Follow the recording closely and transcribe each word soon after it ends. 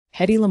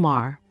Hedy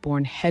Lamarr,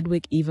 born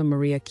Hedwig Eva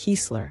Maria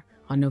Kiesler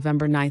on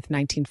November 9,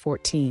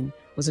 1914,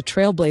 was a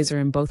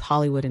trailblazer in both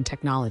Hollywood and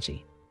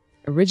technology.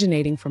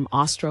 Originating from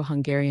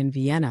Austro-Hungarian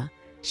Vienna,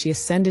 she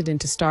ascended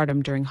into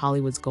stardom during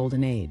Hollywood's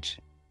golden age.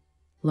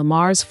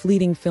 Lamarr's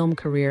fleeting film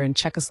career in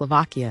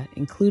Czechoslovakia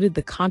included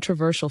the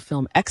controversial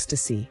film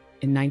Ecstasy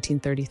in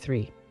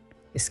 1933.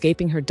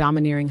 Escaping her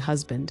domineering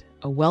husband,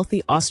 a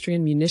wealthy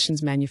Austrian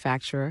munitions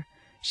manufacturer,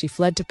 she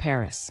fled to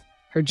Paris.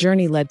 Her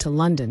journey led to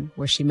London,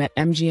 where she met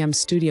MGM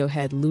studio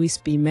head Louis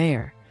B.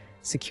 Mayer,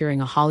 securing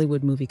a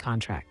Hollywood movie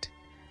contract.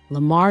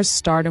 Lamarr's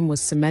stardom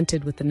was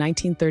cemented with the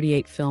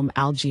 1938 film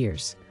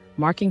Algiers,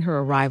 marking her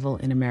arrival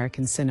in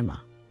American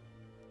cinema.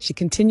 She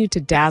continued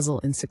to dazzle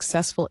in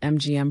successful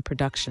MGM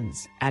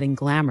productions, adding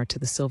glamour to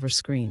the silver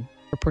screen.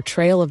 Her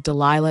portrayal of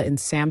Delilah in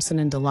Samson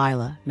and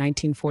Delilah,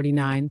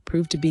 1949,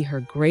 proved to be her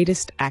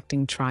greatest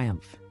acting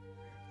triumph.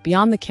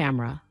 Beyond the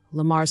camera,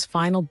 Lamarr's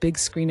final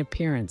big-screen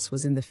appearance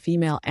was in The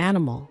Female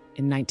Animal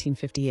in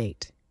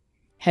 1958.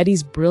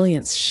 Hedy's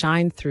brilliance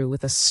shined through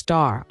with a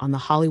star on the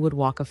Hollywood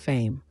Walk of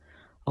Fame,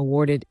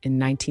 awarded in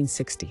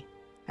 1960.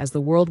 As the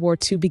World War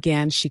II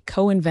began, she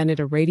co-invented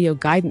a radio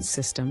guidance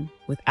system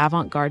with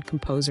avant-garde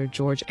composer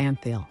George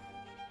Antheil.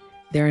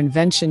 Their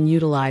invention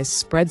utilized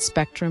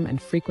spread-spectrum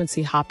and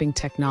frequency-hopping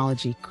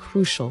technology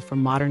crucial for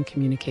modern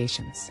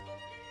communications.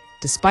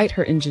 Despite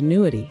her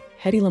ingenuity,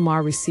 Hedy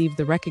Lamarr received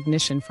the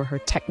recognition for her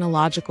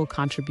technological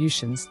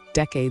contributions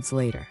decades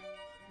later.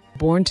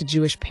 Born to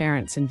Jewish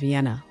parents in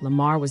Vienna,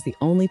 Lamarr was the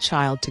only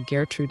child to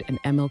Gertrude and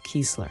Emil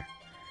Kiesler.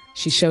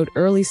 She showed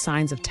early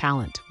signs of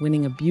talent,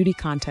 winning a beauty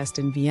contest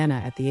in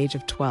Vienna at the age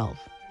of 12.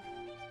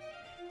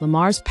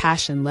 Lamarr's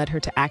passion led her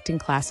to acting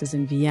classes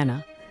in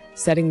Vienna,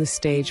 setting the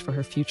stage for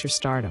her future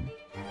stardom.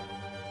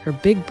 Her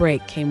big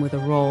break came with a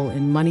role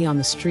in Money on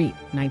the Street,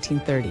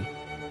 1930,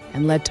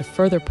 and led to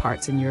further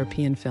parts in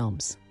European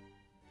films.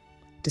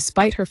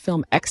 Despite her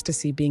film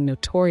Ecstasy being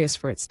notorious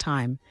for its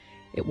time,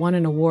 it won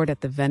an award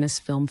at the Venice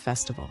Film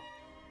Festival.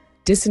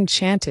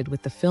 Disenchanted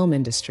with the film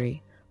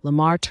industry,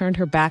 Lamarr turned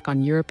her back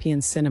on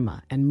European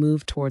cinema and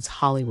moved towards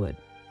Hollywood.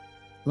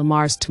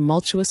 Lamarr's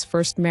tumultuous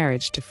first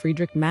marriage to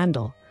Friedrich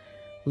Mandl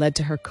led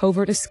to her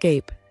covert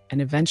escape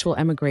and eventual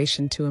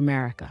emigration to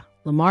America.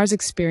 Lamarr's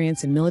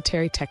experience in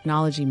military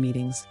technology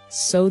meetings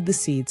sowed the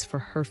seeds for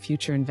her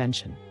future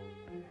invention.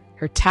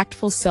 Her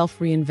tactful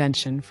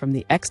self-reinvention from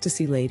the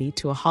Ecstasy lady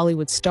to a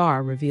Hollywood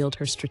star revealed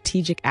her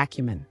strategic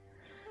acumen.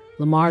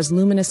 Lamarr's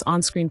luminous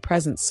on-screen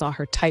presence saw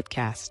her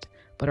typecast,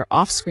 but her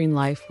off-screen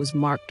life was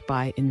marked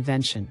by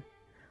invention.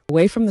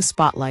 Away from the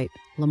spotlight,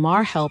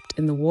 Lamarr helped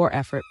in the war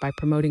effort by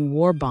promoting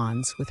war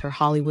bonds with her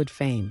Hollywood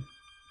fame.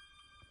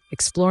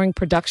 Exploring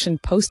production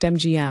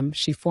post-MGM,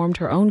 she formed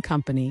her own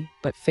company,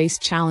 but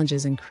faced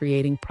challenges in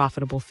creating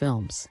profitable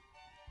films.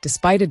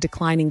 Despite a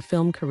declining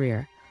film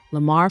career,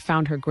 Lamarr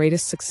found her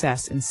greatest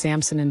success in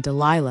Samson and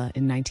Delilah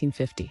in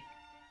 1950.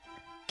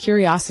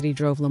 Curiosity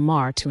drove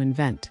Lamarr to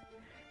invent.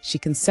 She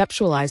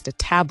conceptualized a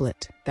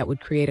tablet that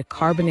would create a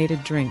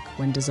carbonated drink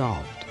when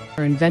dissolved.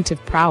 Her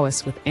inventive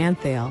prowess with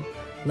Antheil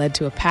led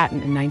to a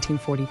patent in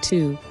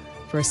 1942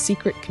 for a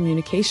secret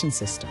communication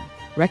system.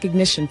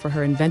 Recognition for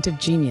her inventive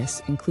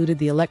genius included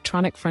the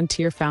Electronic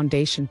Frontier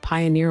Foundation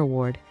Pioneer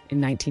Award in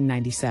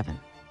 1997.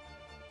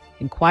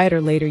 In quieter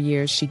later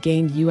years, she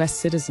gained U.S.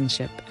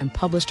 citizenship and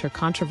published her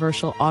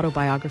controversial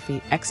autobiography,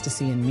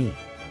 Ecstasy and Me.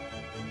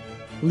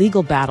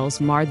 Legal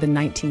battles marred the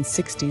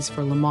 1960s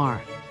for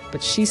Lamarr,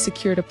 but she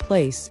secured a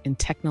place in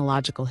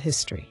technological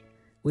history.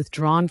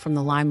 Withdrawn from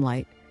the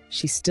limelight,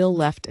 she still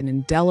left an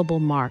indelible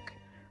mark,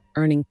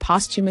 earning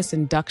posthumous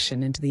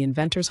induction into the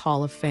Inventors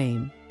Hall of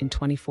Fame in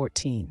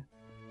 2014.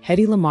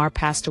 Hedy Lamarr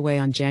passed away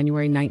on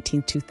January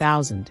 19,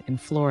 2000 in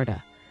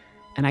Florida,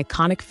 an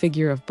iconic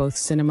figure of both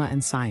cinema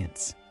and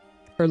science.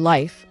 Her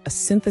life, a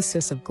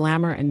synthesis of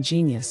glamour and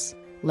genius,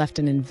 left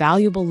an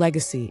invaluable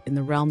legacy in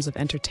the realms of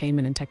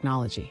entertainment and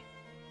technology.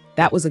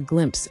 That was a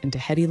glimpse into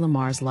Hedy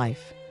Lamarr's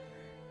life.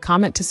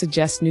 Comment to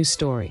suggest new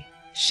story.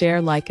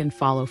 Share, like, and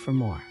follow for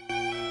more.